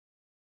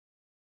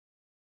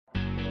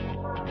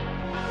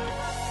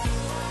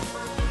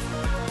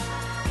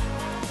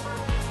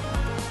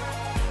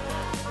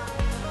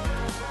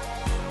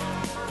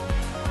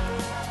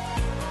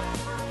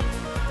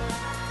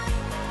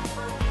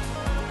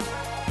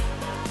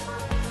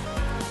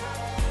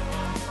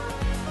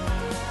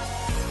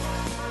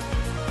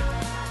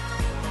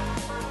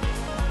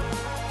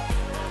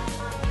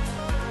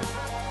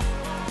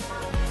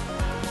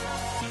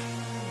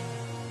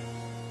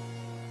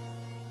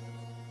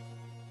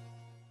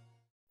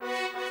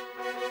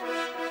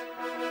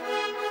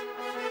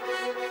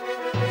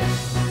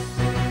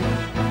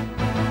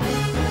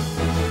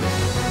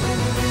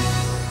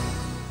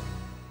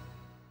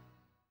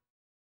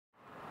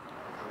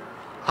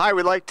Hi,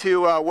 we'd like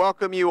to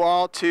welcome you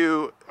all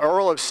to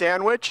Earl of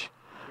Sandwich.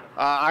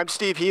 I'm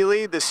Steve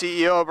Healy, the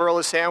CEO of Earl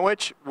of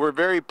Sandwich. We're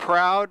very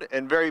proud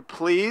and very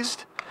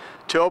pleased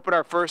to open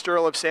our first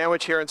Earl of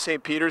Sandwich here in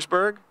St.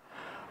 Petersburg.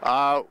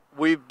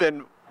 We've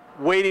been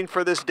waiting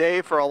for this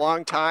day for a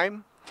long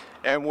time,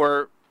 and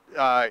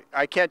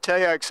I can't tell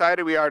you how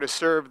excited we are to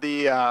serve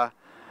the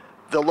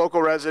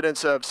local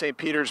residents of St.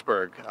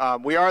 Petersburg.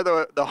 We are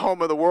the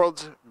home of the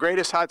world's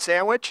greatest hot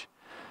sandwich,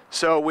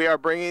 so we are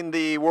bringing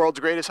the world's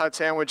greatest hot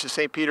sandwich to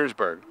St.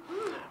 Petersburg.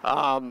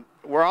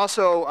 We're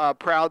also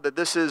proud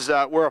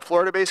that we're a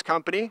Florida-based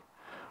company.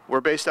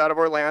 We're based out of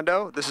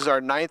Orlando. This is our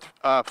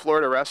 9th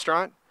Florida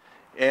restaurant,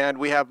 and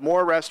we have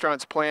more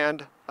restaurants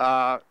planned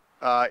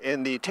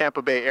in the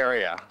Tampa Bay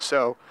area.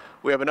 So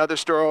we have another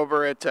store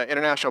over at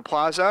International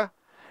Plaza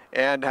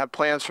and have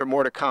plans for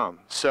more to come.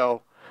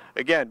 So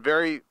again,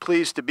 very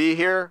pleased to be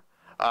here.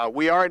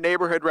 We are a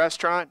neighborhood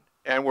restaurant,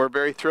 and we're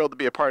very thrilled to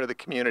be a part of the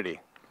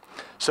community.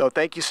 So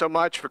thank you so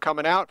much for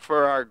coming out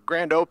for our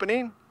grand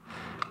opening.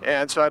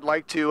 And so I'd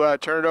like to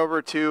turn it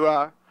over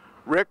to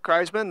Rick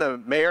Kriseman, the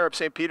mayor of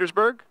St.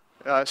 Petersburg,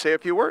 say a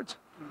few words.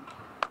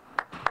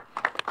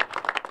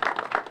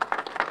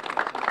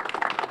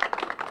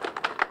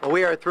 Well,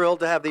 we are thrilled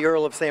to have the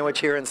Earl of Sandwich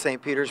here in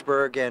St.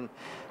 Petersburg, and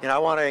I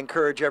want to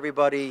encourage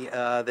everybody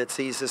that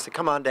sees this to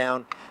come on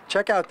down,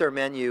 check out their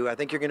menu. I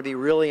think you're going to be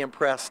really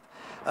impressed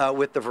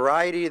with the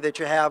variety that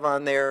you have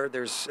on there.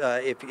 There's,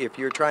 if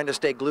you're trying to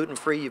stay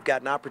gluten-free, you've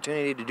got an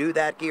opportunity to do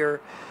that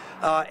here.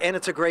 And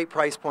it's a great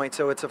price point,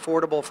 so it's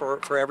affordable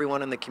for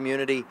everyone in the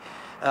community.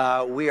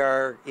 We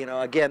are,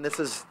 again,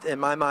 this is, in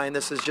my mind,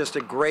 this is just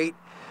a great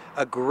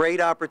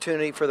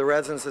opportunity for the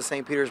residents of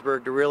St.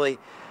 Petersburg to really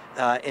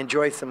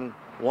enjoy some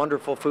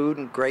wonderful food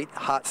and great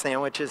hot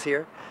sandwiches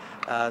here.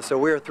 So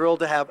we're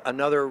thrilled to have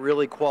another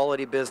really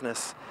quality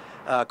business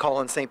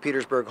calling St.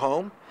 Petersburg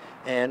home.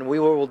 And we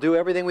will do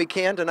everything we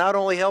can to not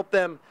only help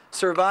them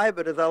survive,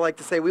 but as I like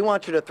to say, we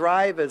want you to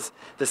thrive as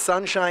the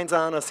sun shines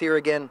on us here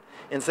again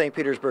in St.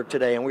 Petersburg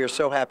today. And we are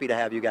so happy to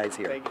have you guys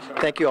here. Thank you so much.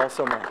 Thank you all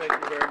so much. Thank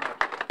you very much.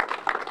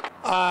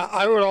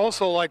 I would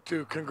also like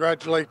to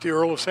congratulate the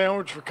Earl of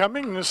Sandwich for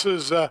coming. This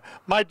is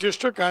my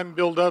district. I'm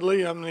Bill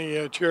Dudley. I'm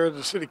the chair of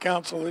the City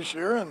Council this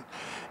year,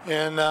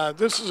 and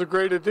this is a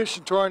great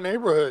addition to our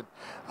neighborhood.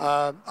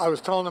 I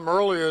was telling them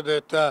earlier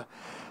that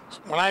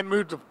when I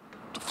moved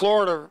to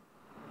Florida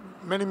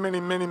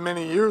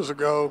many years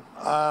ago,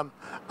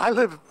 I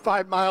live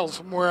 5 miles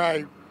from where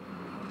I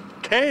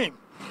came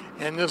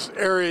in this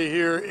area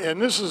here,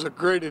 and this is a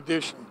great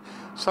addition.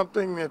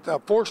 Something that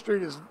 4th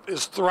Street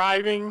is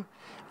thriving,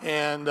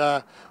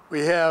 and we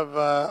have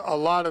a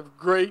lot of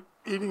great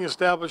eating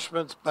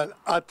establishments, but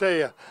I'll tell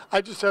you, I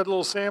just had a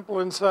little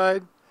sample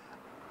inside.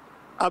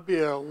 I'll be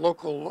a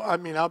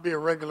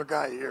regular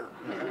guy here.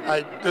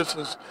 This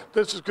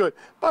is good.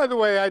 By the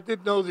way, I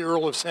did know the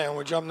Earl of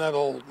Sandwich. I'm not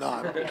old,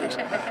 no.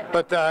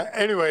 But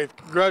anyway,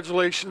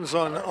 congratulations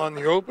on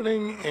the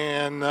opening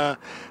and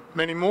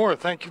many more.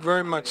 Thank you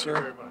very much,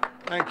 sir.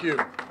 Thank you.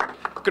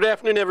 Good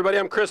afternoon, everybody.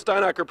 I'm Chris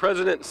Steinacher,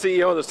 President and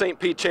CEO of the St.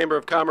 Pete Chamber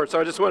of Commerce.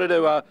 So I just wanted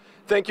to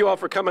thank you all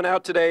for coming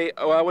out today.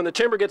 When the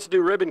Chamber gets to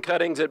do ribbon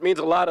cuttings, it means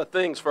a lot of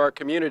things for our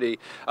community.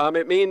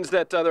 It means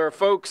that there are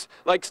folks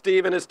like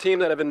Steve and his team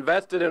that have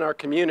invested in our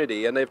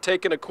community, and they've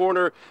taken a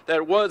corner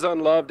that was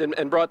unloved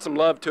and brought some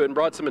love to it and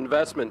brought some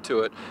investment to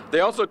it. They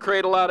also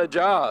create a lot of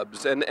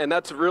jobs, and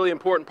that's a really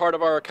important part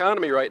of our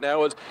economy right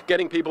now is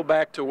getting people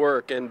back to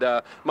work. And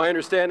my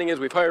understanding is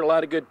we've hired a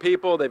lot of good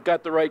people. They've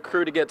got the right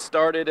crew to get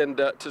started and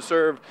to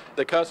serve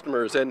the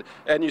customers. And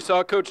you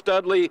saw Coach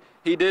Dudley.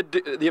 He did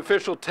the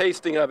official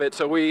tasting of it,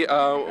 so we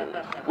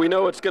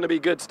know it's going to be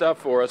good stuff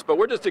for us. But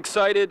we're just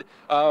excited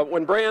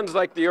when brands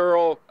like the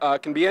Earl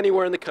can be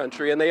anywhere in the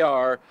country, and they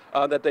are,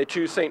 that they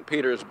choose St.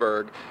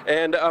 Petersburg.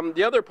 And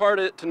the other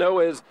part to know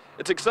is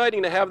it's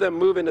exciting to have them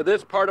move into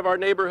this part of our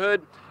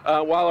neighborhood.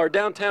 While our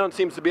downtown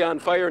seems to be on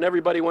fire and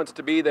everybody wants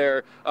to be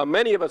there,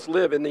 many of us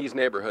live in these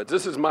neighborhoods.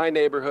 This is my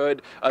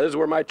neighborhood. This is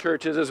where my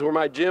church is. This is where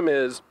my gym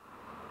is.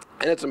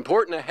 And it's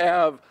important to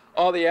have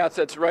all the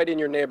assets right in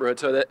your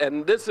neighborhood.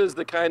 And this is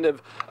the kind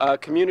of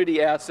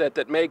community asset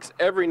that makes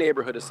every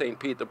neighborhood of St.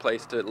 Pete the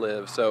place to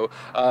live. So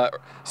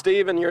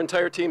Steve and your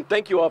entire team,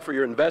 thank you all for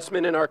your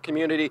investment in our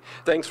community.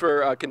 Thanks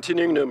for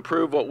continuing to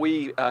improve what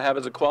we have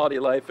as a quality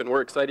of life, and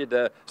we're excited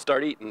to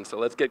start eating. So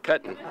let's get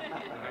cutting. 3,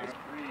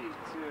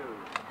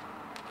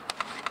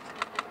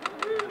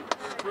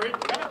 2. Great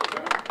cut.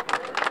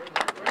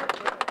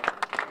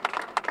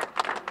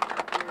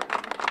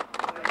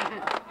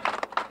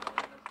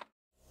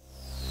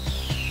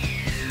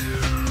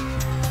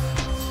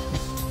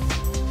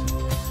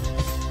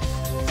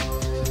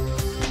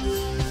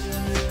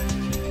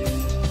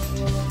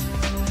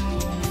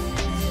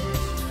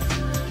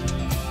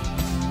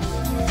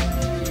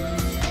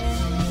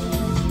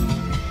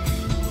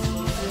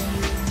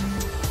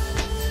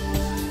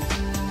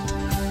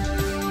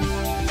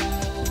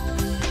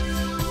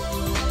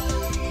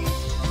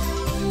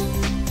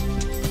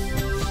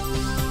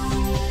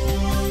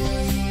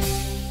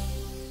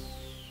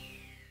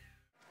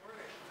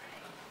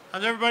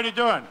 How's everybody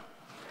doing?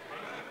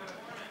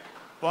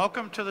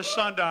 Welcome to the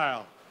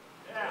Sundial.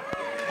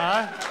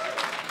 Huh?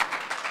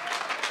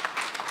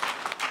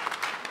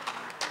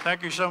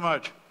 Thank you so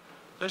much.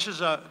 This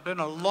has been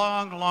a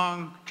long,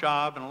 long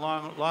job and a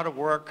lot of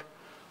work,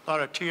 a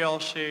lot of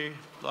TLC,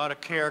 a lot of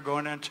care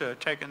going into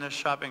taking this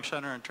shopping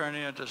center and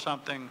turning it into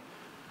something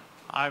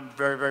I'm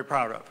very, very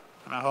proud of.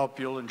 And I hope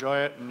you'll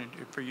enjoy it and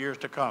for years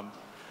to come.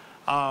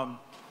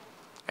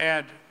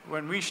 And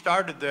when we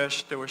started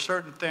this, there were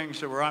certain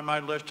things that were on my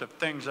list of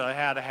things that I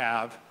had to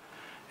have.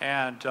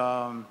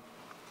 And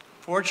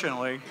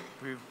fortunately,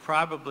 we've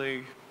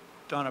probably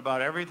done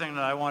about everything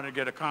that I wanted to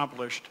get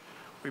accomplished,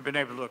 we've been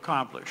able to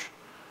accomplish.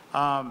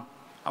 I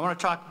want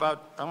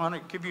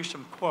to give you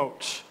some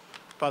quotes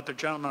about the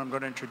gentleman I'm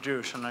going to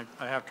introduce, and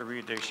I have to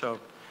read these. So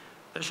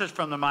this is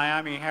from the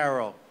Miami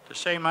Herald. To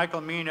say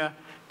Michael Mina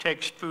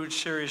takes food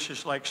serious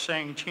is like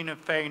saying Tina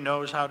Fey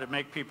knows how to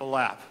make people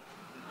laugh.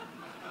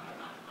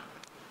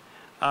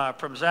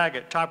 From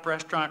Zagat, top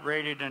restaurant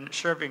rated and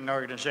serving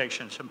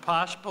organizations.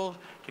 Impossible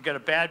to get a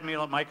bad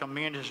meal at Michael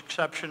Mina's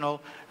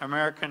exceptional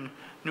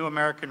new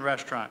American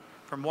restaurant.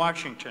 From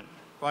Washington,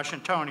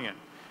 Washingtonian.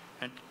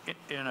 And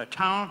in a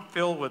town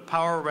filled with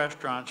power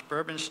restaurants,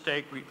 Bourbon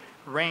Steak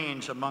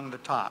reigns among the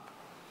top.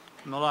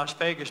 From the Las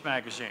Vegas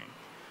magazine,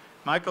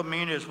 Michael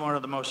Mina is one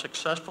of the most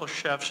successful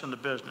chefs in the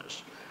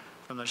business.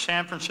 From the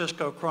San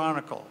Francisco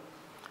Chronicle,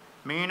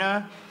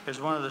 Mina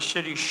is one of the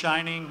city's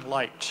shining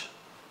lights.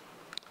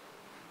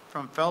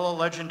 From fellow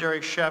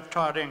legendary chef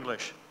Todd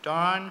English,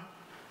 Don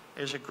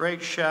is a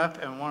great chef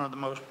and one of the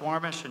most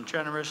warmest and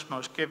generous,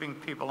 most giving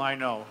people I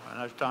know. And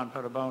that's Don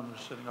Pettibone,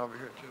 who's sitting over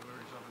here too, or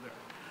he's over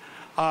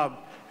there.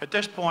 At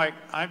this point,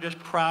 I'm just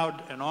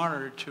proud and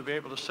honored to be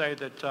able to say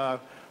that we're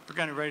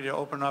getting ready to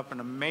open up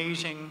an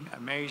amazing,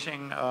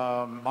 amazing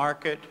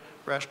market,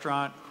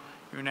 restaurant,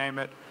 you name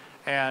it.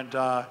 And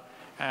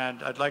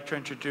I'd like to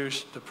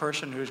introduce the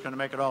person who's going to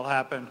make it all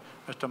happen,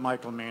 Mr.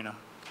 Michael Mina.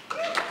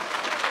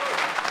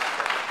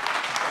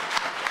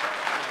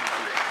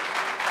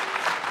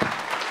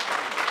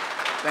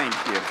 Thank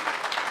you.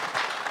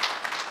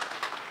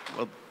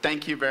 Well,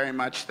 thank you very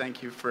much.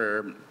 Thank you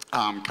for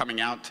coming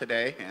out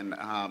today. And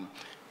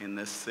in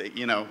this,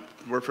 you know,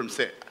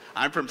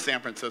 I'm from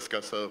San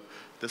Francisco, so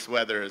this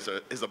weather is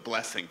a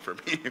blessing for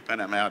me when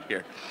I'm out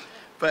here.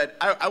 But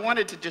I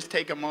wanted to just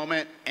take a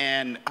moment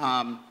and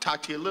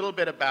talk to you a little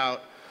bit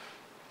about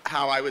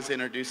how I was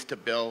introduced to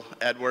Bill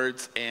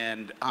Edwards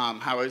and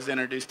how I was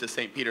introduced to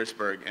St.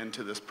 Petersburg and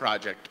to this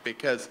project.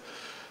 Because,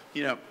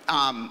 you know,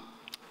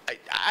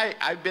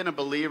 I've been a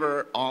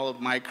believer all of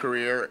my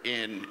career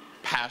in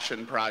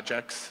passion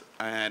projects,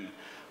 and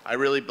I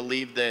really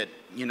believe that,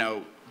 you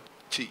know,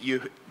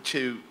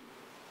 to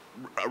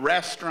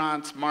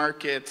restaurants,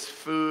 markets,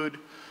 food,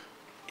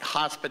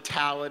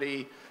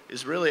 hospitality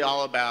is really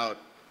all about,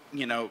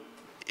 you know,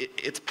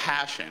 it's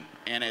passion,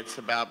 and it's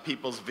about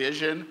people's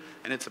vision,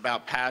 and it's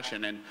about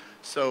passion. And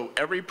so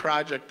every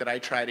project that I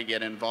try to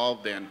get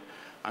involved in,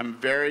 I'm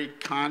very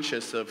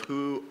conscious of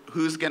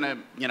who's gonna,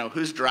 you know,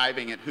 who's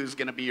driving it, who's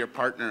gonna be your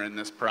partner in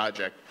this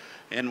project,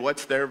 and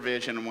what's their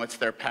vision and what's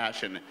their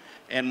passion.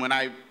 And when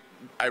I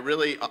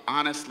really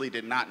honestly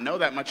did not know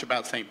that much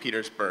about St.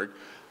 Petersburg.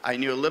 I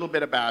knew a little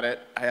bit about it.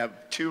 I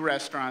have 2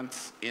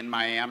 restaurants in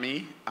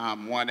Miami,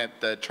 one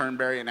at the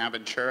Turnberry in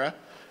Aventura,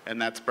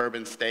 and that's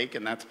Bourbon Steak,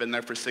 and that's been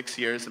there for 6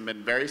 years and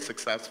been very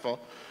successful.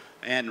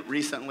 And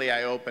recently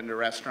I opened a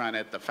restaurant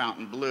at the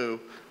Fountain Blue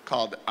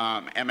called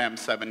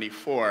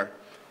MM74.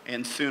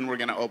 And soon we're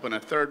going to open a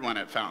 3rd one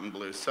at Fountain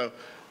Blue. So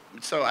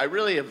I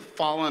really have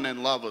fallen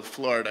in love with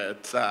Florida.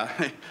 It's,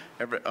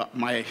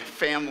 my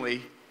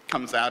family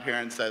comes out here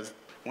and says,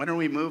 when are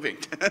we moving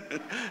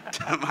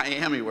to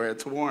Miami where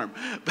it's warm?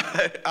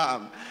 But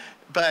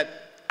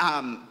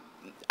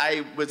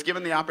I was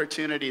given the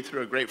opportunity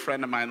through a great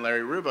friend of mine,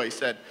 Larry Rubo. He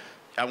said,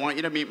 I want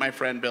you to meet my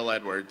friend Bill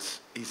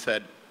Edwards. He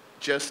said,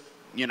 just,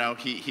 you know,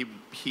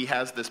 he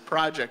has this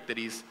project that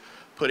he's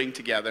putting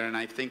together, and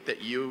I think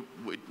that you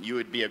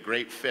would be a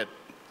great fit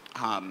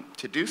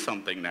to do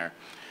something there.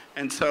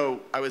 And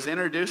so I was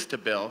introduced to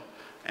Bill,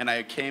 and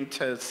I came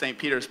to St.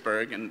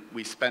 Petersburg, and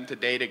we spent a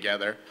day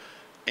together,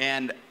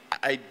 and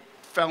I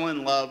fell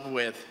in love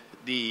with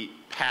the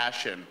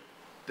passion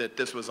that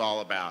this was all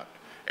about.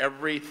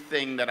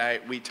 Everything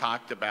that we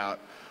talked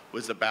about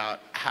was about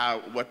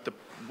how's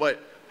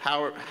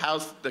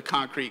the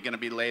concrete going to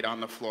be laid on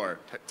the floor.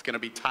 It's going to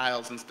be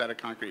tiles instead of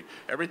concrete.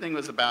 Everything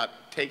was about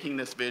taking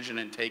this vision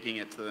and taking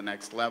it to the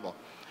next level.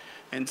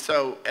 And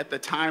so at the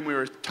time we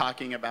were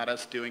talking about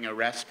us doing a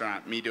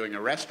restaurant, me doing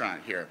a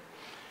restaurant here.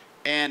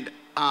 And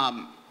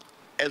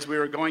as we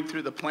were going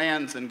through the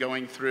plans and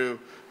going through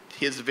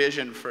his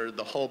vision for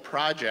the whole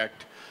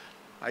project,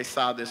 I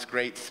saw this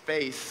great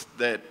space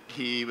that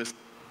he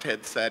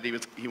had said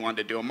he wanted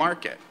to do a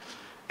market.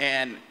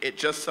 And it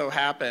just so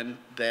happened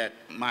that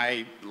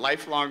my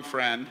lifelong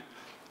friend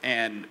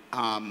and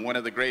one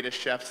of the greatest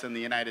chefs in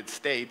the United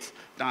States,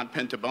 Don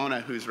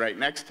Pentabona, who's right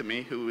next to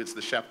me, who is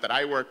the chef that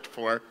I worked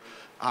for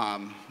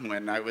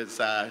when I was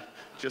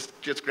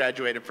just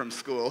graduated from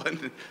school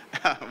and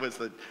was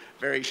a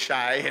very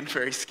shy and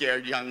very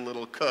scared young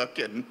little cook,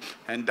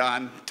 and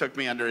Don took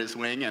me under his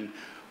wing, and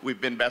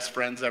we've been best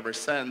friends ever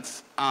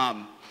since.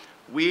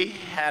 We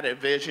had a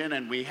vision,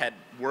 and we had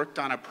worked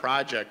on a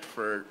project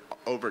for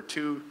over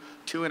two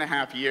and a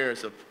half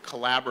years of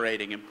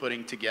collaborating and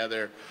putting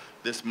together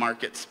this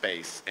market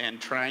space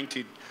and trying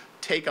to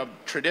take a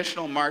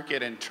traditional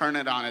market and turn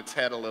it on its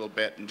head a little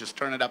bit and just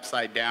turn it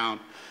upside down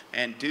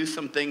and do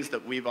some things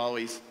that we've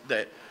always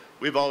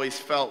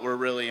felt were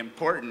really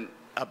important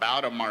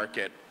about a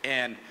market.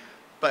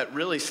 But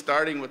really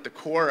starting with the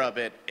core of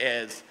it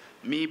as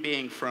me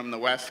being from the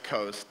West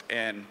Coast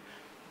and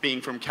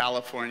being from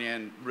California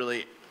and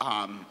really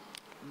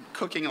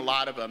cooking a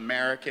lot of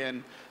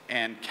American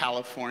and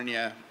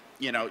California,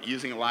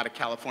 using a lot of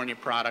California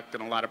product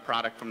and a lot of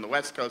product from the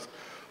West Coast.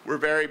 We're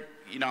very,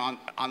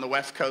 on the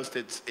West Coast,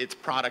 it's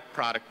product,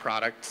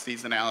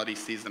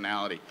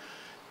 seasonality.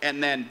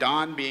 And then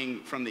Don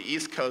being from the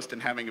East Coast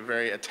and having a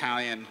very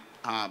Italian,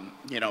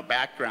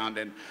 background,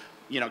 and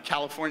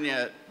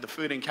California, the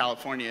food in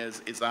California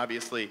is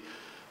obviously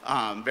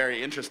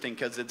very interesting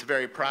because it's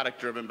very product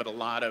driven, but a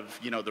lot of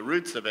the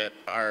roots of it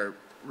are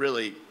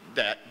really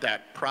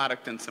that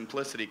product and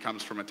simplicity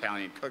comes from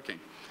Italian cooking.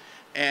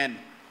 And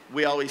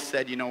we always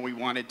said, we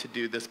wanted to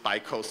do this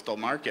bi-coastal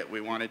market.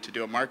 We wanted to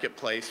do a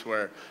marketplace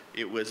where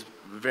it was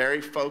very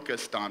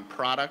focused on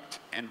product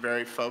and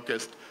very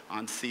focused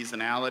on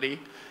seasonality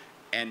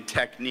and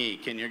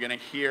technique. And you're going to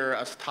hear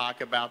us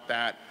talk about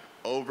that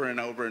over and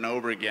over and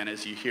over again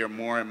as you hear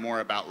more and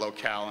more about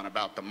locale and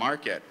about the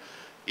market,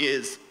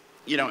 is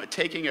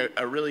taking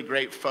a really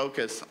great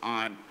focus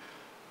on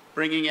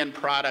bringing in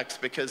products,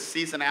 because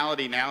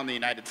seasonality now in the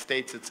United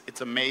States,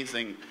 it's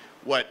amazing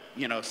what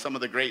some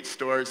of the great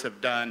stores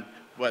have done,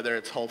 whether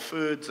it's Whole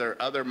Foods or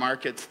other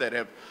markets that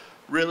have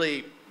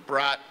really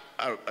brought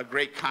a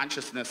great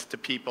consciousness to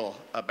people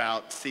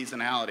about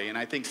seasonality. And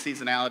I think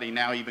seasonality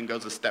now even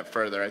goes a step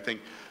further. I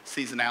think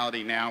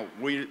seasonality now,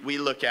 we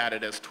look at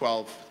it as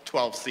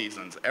 12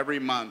 seasons. Every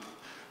month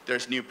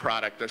there's new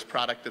product. There's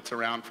product that's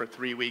around for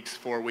 3 weeks,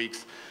 4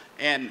 weeks.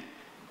 And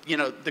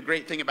the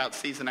great thing about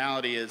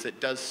seasonality is it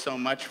does so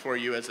much for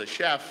you as a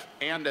chef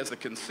and as a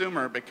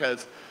consumer,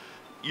 because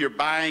you're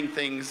buying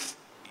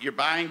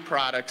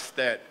products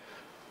that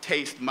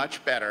taste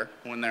much better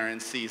when they're in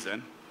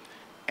season,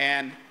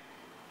 and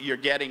you're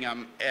getting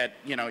them at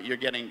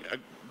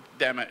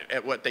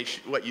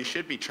what you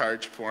should be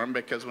charged for them,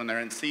 because when they're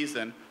in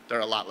season,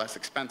 they're a lot less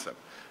expensive.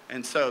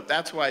 And so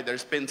that's why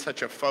there's been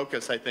such a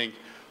focus, I think,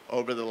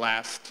 over the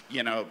last,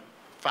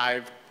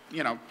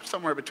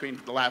 somewhere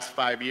between the last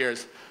 5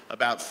 years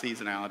about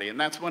seasonality. And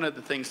that's one of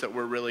the things that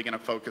we're really going to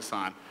focus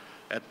on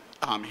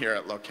here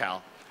at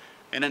Locale.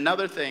 And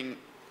another thing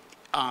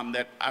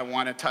that I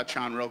want to touch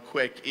on real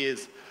quick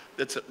is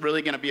that's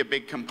really going to be a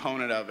big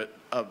component of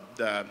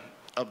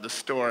the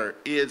store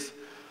is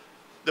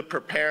the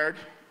prepared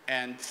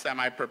and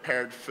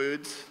semi-prepared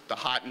foods, the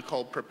hot and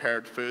cold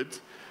prepared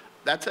foods.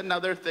 That's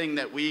another thing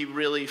that we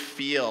really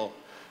feel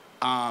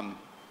can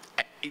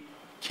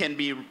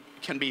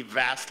be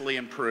vastly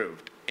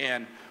improved.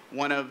 And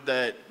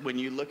when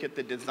you look at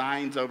the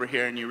designs over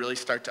here and you really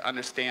start to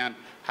understand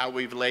how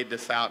we've laid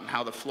this out and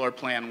how the floor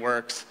plan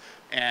works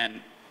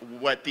and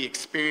what the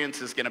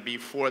experience is going to be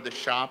for the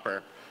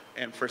shopper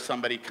and for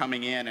somebody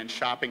coming in and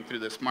shopping through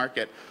this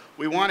market,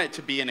 we want it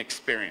to be an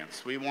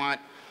experience. We want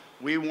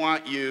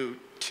you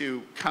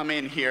to come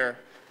in here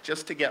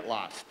just to get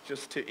lost,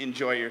 just to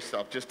enjoy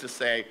yourself, just to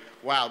say,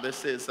 wow,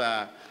 this is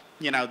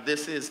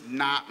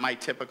not my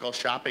typical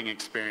shopping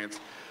experience.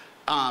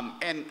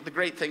 And the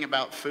great thing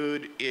about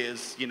food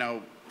is,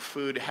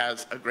 food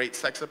has a great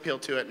sex appeal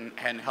to it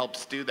and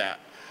helps do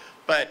that.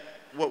 But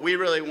what we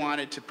really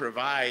wanted to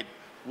provide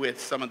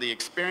with some of the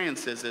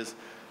experiences is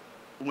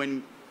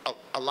when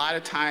a lot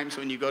of times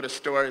when you go to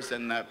stores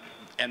and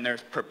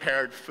there's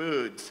prepared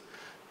foods,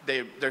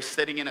 they're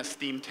sitting in a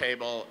steam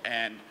table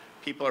and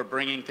people are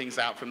bringing things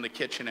out from the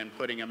kitchen and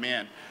putting them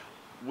in.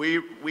 We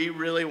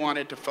really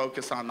wanted to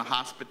focus on the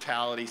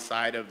hospitality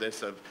side of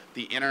this, of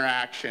the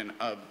interaction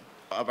of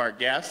our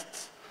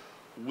guests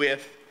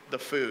with the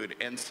food.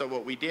 And so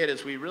what we did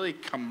is we really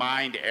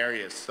combined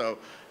areas. So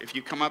if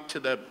you come up to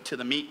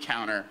the meat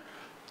counter,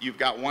 you've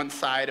got one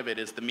side of it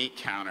is the meat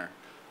counter,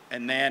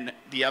 and then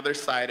the other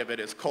side of it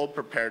is cold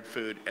prepared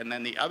food, and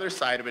then the other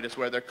side of it is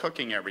where they're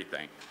cooking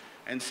everything.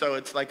 And so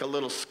it's like a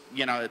little,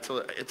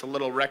 it's a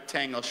little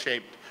rectangle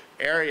shaped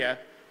area,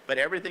 but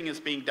everything is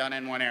being done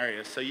in one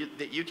area. So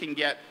you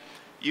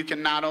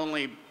can not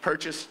only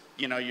purchase,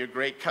 your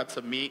great cuts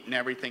of meat and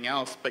everything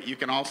else, but you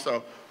can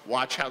also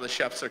watch how the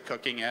chefs are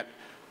cooking it,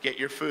 get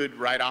your food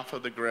right off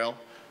of the grill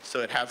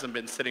so it hasn't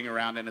been sitting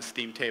around in a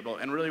steam table,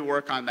 and really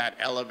work on that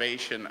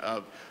elevation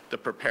of the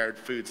prepared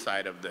food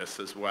side of this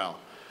as well.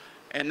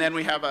 And then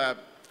we have a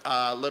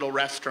little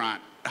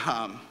restaurant.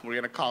 We're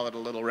going to call it a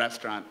little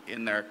restaurant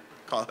in there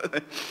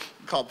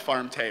called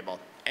Farm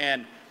Table.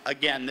 And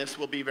again, this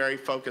will be very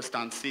focused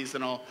on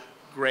seasonal,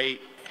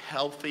 great,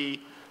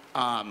 healthy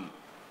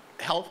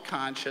health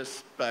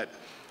conscious, but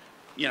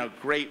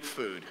great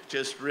food.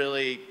 Just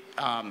really,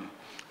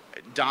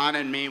 Don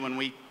and me,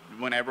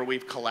 whenever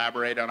we've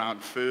collaborated on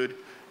food,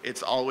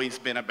 it's always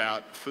been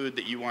about food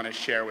that you want to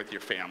share with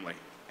your family,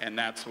 and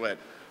that's the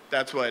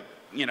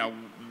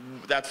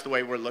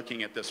way we're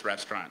looking at this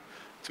restaurant.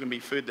 It's going to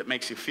be food that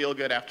makes you feel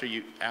good after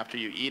you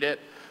eat it,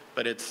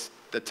 but it's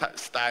the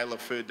style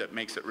of food that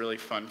makes it really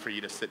fun for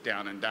you to sit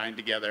down and dine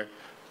together.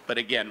 But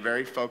again,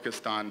 very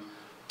focused on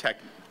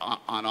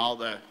all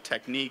the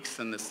techniques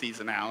and the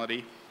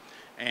seasonality,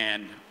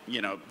 and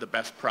the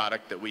best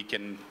product that we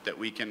can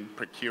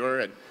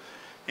procure.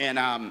 And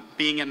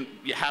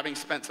having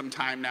spent some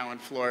time now in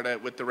Florida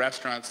with the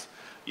restaurants,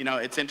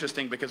 it's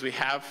interesting because we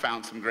have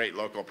found some great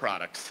local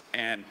products,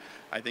 and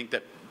I think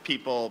that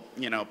people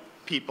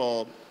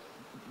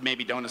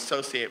maybe don't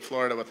associate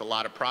Florida with a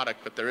lot of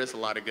product, but there is a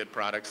lot of good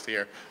products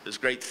here. There's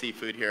great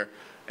seafood here,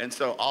 and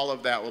so all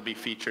of that will be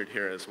featured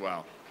here as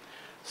well.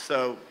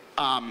 So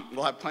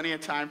we'll have plenty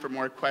of time for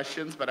more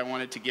questions, but I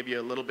wanted to give you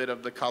a little bit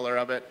of the color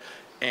of it,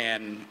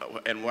 and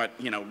what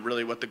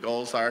really what the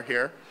goals are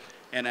here.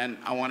 And then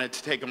I wanted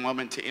to take a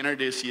moment to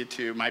introduce you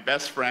to my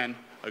best friend,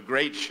 a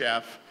great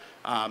chef,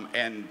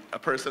 and a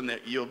person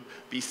that you'll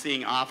be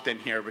seeing often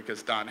here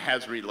because Don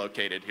has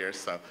relocated here.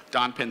 So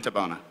Don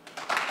Pintabona.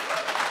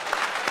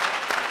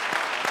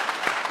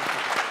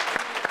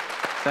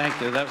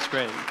 Thank you. That was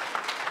great.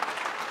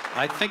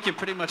 I think you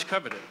pretty much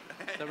covered it.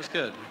 That was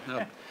good.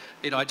 No.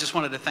 I just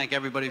wanted to thank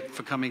everybody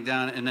for coming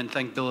down, and then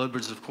thank Bill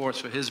Edwards, of course,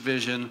 for his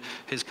vision,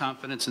 his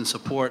confidence and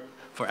support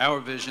for our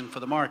vision for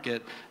the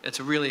market. It's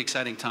a really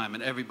exciting time,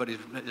 and everybody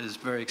is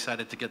very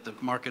excited to get the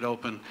market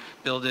open,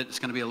 build it. It's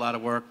going to be a lot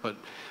of work, but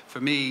for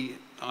me,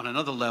 on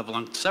another level,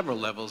 on several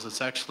levels, it's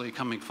actually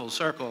coming full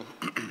circle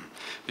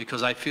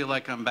because I feel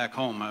like I'm back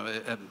home.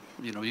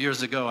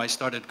 Years ago, I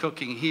started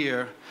cooking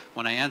here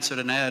when I answered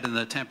an ad in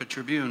the Tampa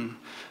Tribune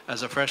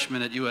as a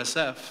freshman at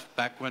USF,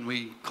 back when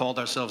we called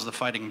ourselves the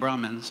Fighting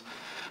Brahmins.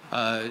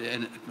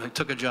 And I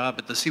took a job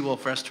at the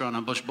Seawolf restaurant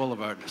on Bush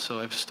Boulevard. So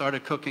I've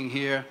started cooking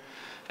here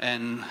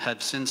and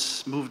have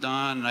since moved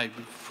on.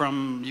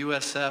 From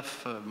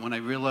USF, when I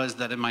realized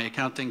that in my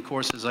accounting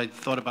courses I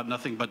thought about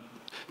nothing but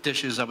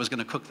dishes I was going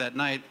to cook that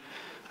night,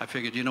 I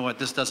figured, you know what,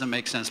 this doesn't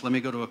make sense. Let me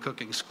go to a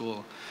cooking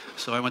school.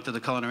 So I went to the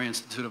Culinary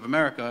Institute of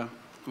America,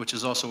 which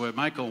is also where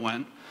Michael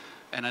went.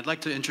 And I'd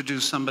like to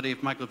introduce somebody.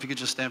 Michael, if you could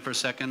just stand for a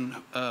second.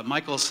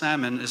 Michael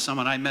Salmon is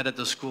someone I met at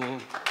the school.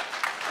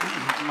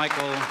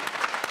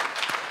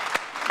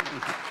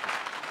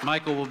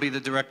 Michael will be the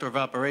director of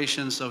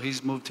operations, so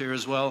he's moved here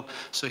as well.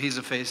 So he's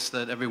a face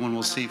that everyone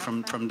will see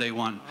from day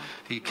one.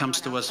 He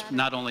comes to us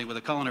not only with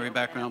a culinary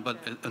background,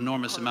 but an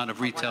enormous amount of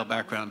retail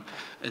background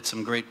at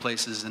some great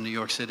places in New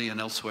York City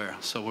and elsewhere.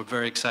 So we're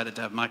very excited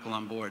to have Michael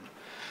on board.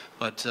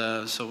 But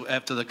so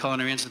after the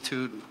Culinary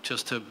Institute,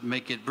 just to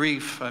make it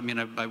brief,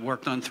 I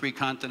worked on 3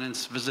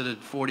 continents, visited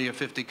 40 or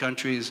 50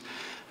 countries,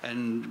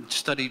 and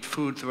studied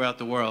food throughout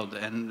the world,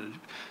 and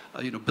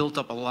built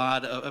up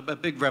a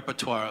big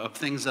repertoire of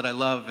things that I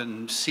love,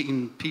 and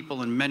seeing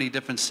people in many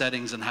different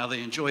settings and how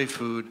they enjoy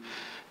food.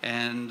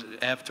 And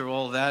after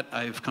all that,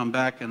 I've come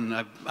back, and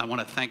I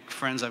want to thank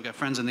friends. I've got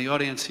friends in the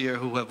audience here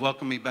who have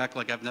welcomed me back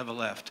like I've never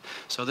left.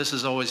 So this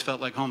has always felt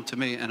like home to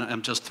me, and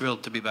I'm just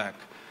thrilled to be back.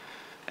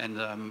 And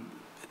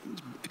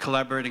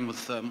collaborating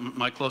with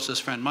my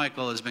closest friend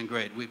Michael has been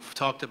great. We've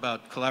talked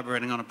about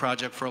collaborating on a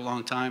project for a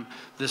long time.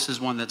 This is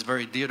one that's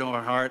very dear to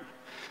our heart.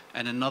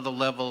 And another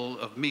level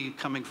of me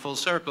coming full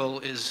circle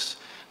is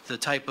the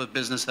type of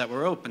business that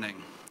we're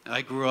opening.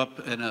 I grew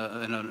up in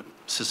a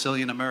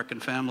Sicilian-American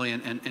family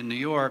in New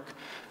York,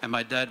 and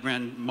my dad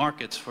ran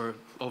markets for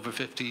over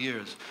 50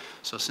 years.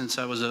 So since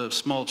I was a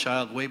small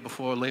child, way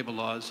before labor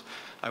laws,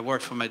 I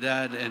worked for my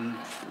dad and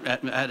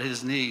at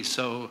his knee.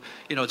 So,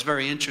 it's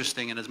very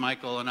interesting. And as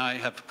Michael and I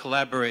have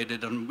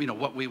collaborated on,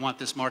 what we want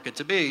this market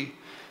to be,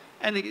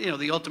 and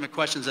the ultimate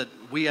questions that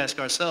we ask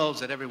ourselves,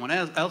 that everyone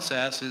else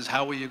asks, is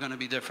how are you going to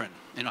be different?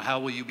 How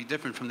will you be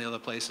different from the other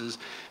places?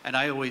 And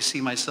I always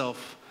see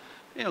myself,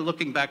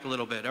 looking back a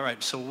little bit. All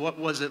right, so what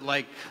was it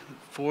like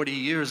 40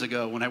 years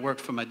ago when I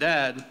worked for my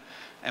dad,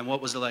 and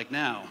what was it like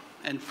now?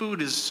 And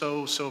food is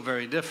so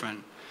very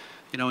different.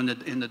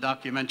 In the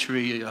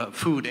documentary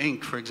Food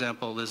Inc., for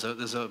example, there's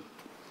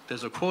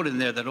a quote in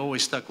there that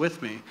always stuck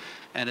with me,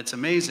 and it's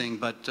amazing.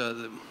 But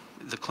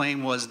the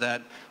claim was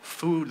that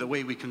food, the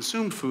way we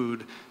consume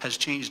food, has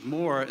changed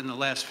more in the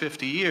last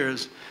 50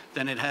 years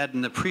than it had in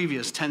the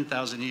previous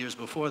 10,000 years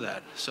before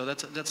that. So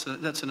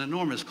that's an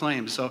enormous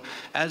claim. So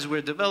as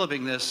we're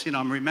developing this,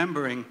 I'm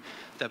remembering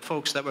that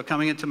folks that were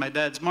coming into my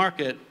dad's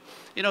market,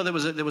 there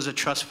was a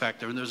trust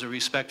factor and there was a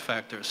respect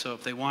factor. So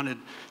if they wanted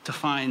to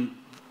find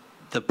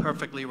the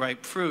perfectly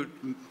ripe fruit,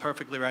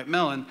 perfectly ripe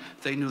melon,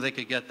 they knew they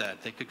could get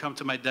that. They could come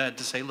to my dad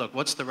to say, look,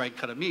 what's the right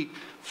cut of meat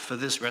for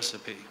this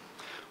recipe?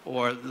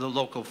 Or the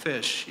local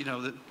fish.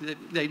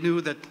 They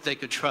knew that they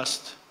could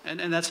trust.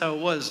 And that's how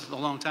it was a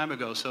long time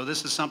ago. So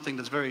this is something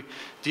that's very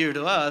dear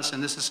to us,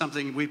 and this is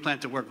something we plan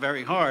to work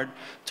very hard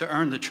to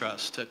earn the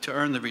trust, to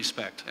earn the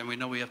respect. And we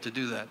know we have to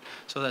do that.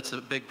 So that's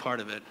a big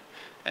part of it.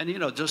 And, you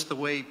know, just the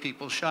way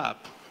people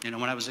shop. You know,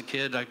 when I was a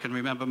kid, I can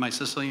remember my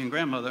Sicilian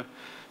grandmother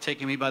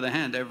taking me by the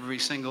hand every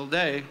single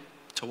day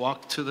to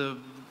walk to the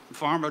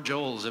Farmer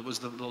Joel's. It was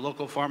the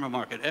local farmer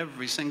market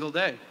every single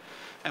day.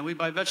 And we'd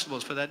buy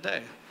vegetables for that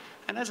day.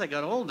 And as I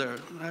got older,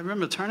 I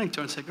remember turning to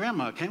her and saying,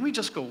 Grandma, can't we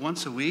just go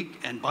once a week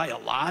and buy a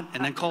lot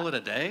and then call it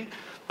a day?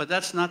 But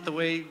that's not the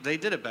way they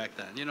did it back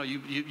then. You know,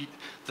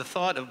 the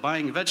thought of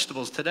buying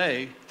vegetables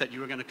today that you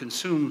were going to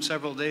consume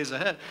several days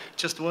ahead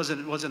just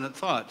wasn't a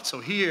thought. So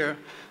here,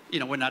 you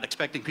know, we're not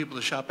expecting people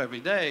to shop every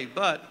day,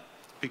 but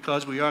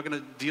because we are going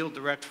to deal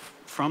direct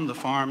from the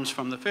farms,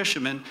 from the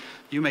fishermen,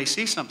 you may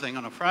see something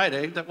on a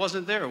Friday that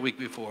wasn't there a week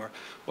before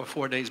or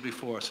 4 days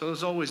before. So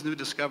there's always new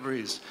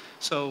discoveries.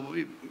 So,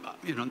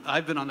 you know,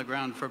 I've been on the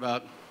ground for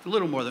about a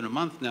little more than a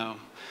month now,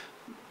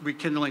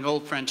 rekindling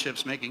old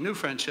friendships, making new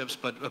friendships,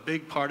 but a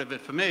big part of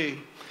it for me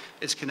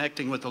is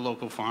connecting with the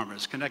local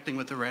farmers, connecting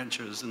with the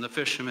ranchers and the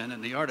fishermen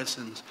and the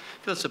artisans.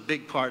 That's a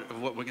big part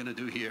of what we're going to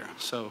do here.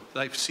 So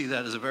I see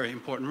that as a very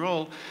important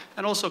role,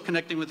 and also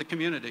connecting with the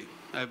community.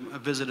 I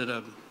visited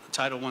a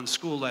Title I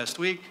school last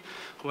week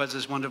who has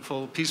this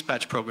wonderful Peace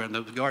Patch program,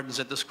 the gardens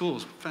at the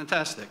schools.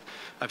 Fantastic.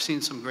 I've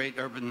seen some great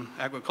urban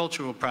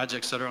agricultural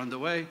projects that are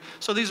underway.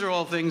 So these are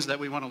all things that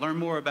we want to learn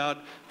more about,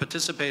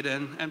 participate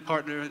in, and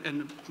partner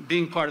in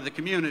being part of the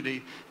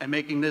community, and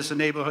making this a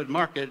neighborhood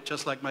market,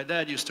 just like my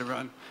dad used to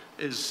run,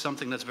 is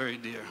something that's very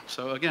dear.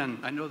 So again,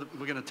 I know that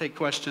we're going to take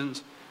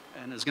questions,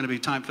 and there's going to be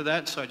time for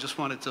that. So I just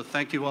wanted to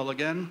thank you all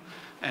again,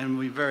 and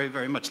we very,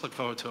 very much look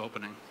forward to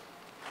opening.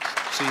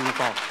 See you in the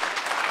fall.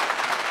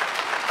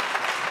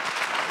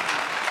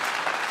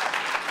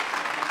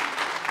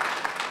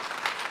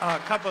 A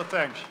couple of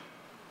things.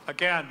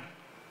 Again,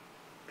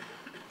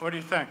 what do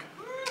you think?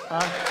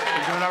 Huh?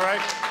 You doing all right?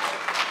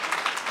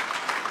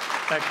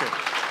 Thank you.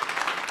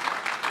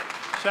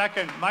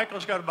 Second,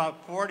 Michael's got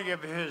about 40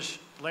 of his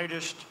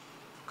latest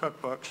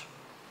cookbooks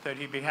that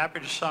he'd be happy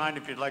to sign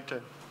if you'd like to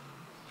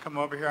come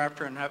over here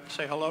after and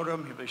say hello to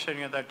him. He'll be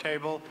sitting at that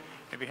table.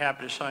 He'd be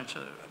happy to sign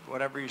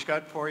whatever he's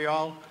got for you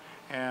all.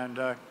 And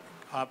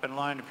hop in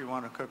line if you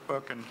want a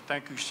cookbook. And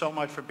thank you so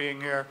much for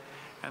being here.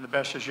 And the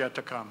best is yet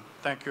to come.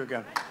 Thank you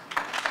again.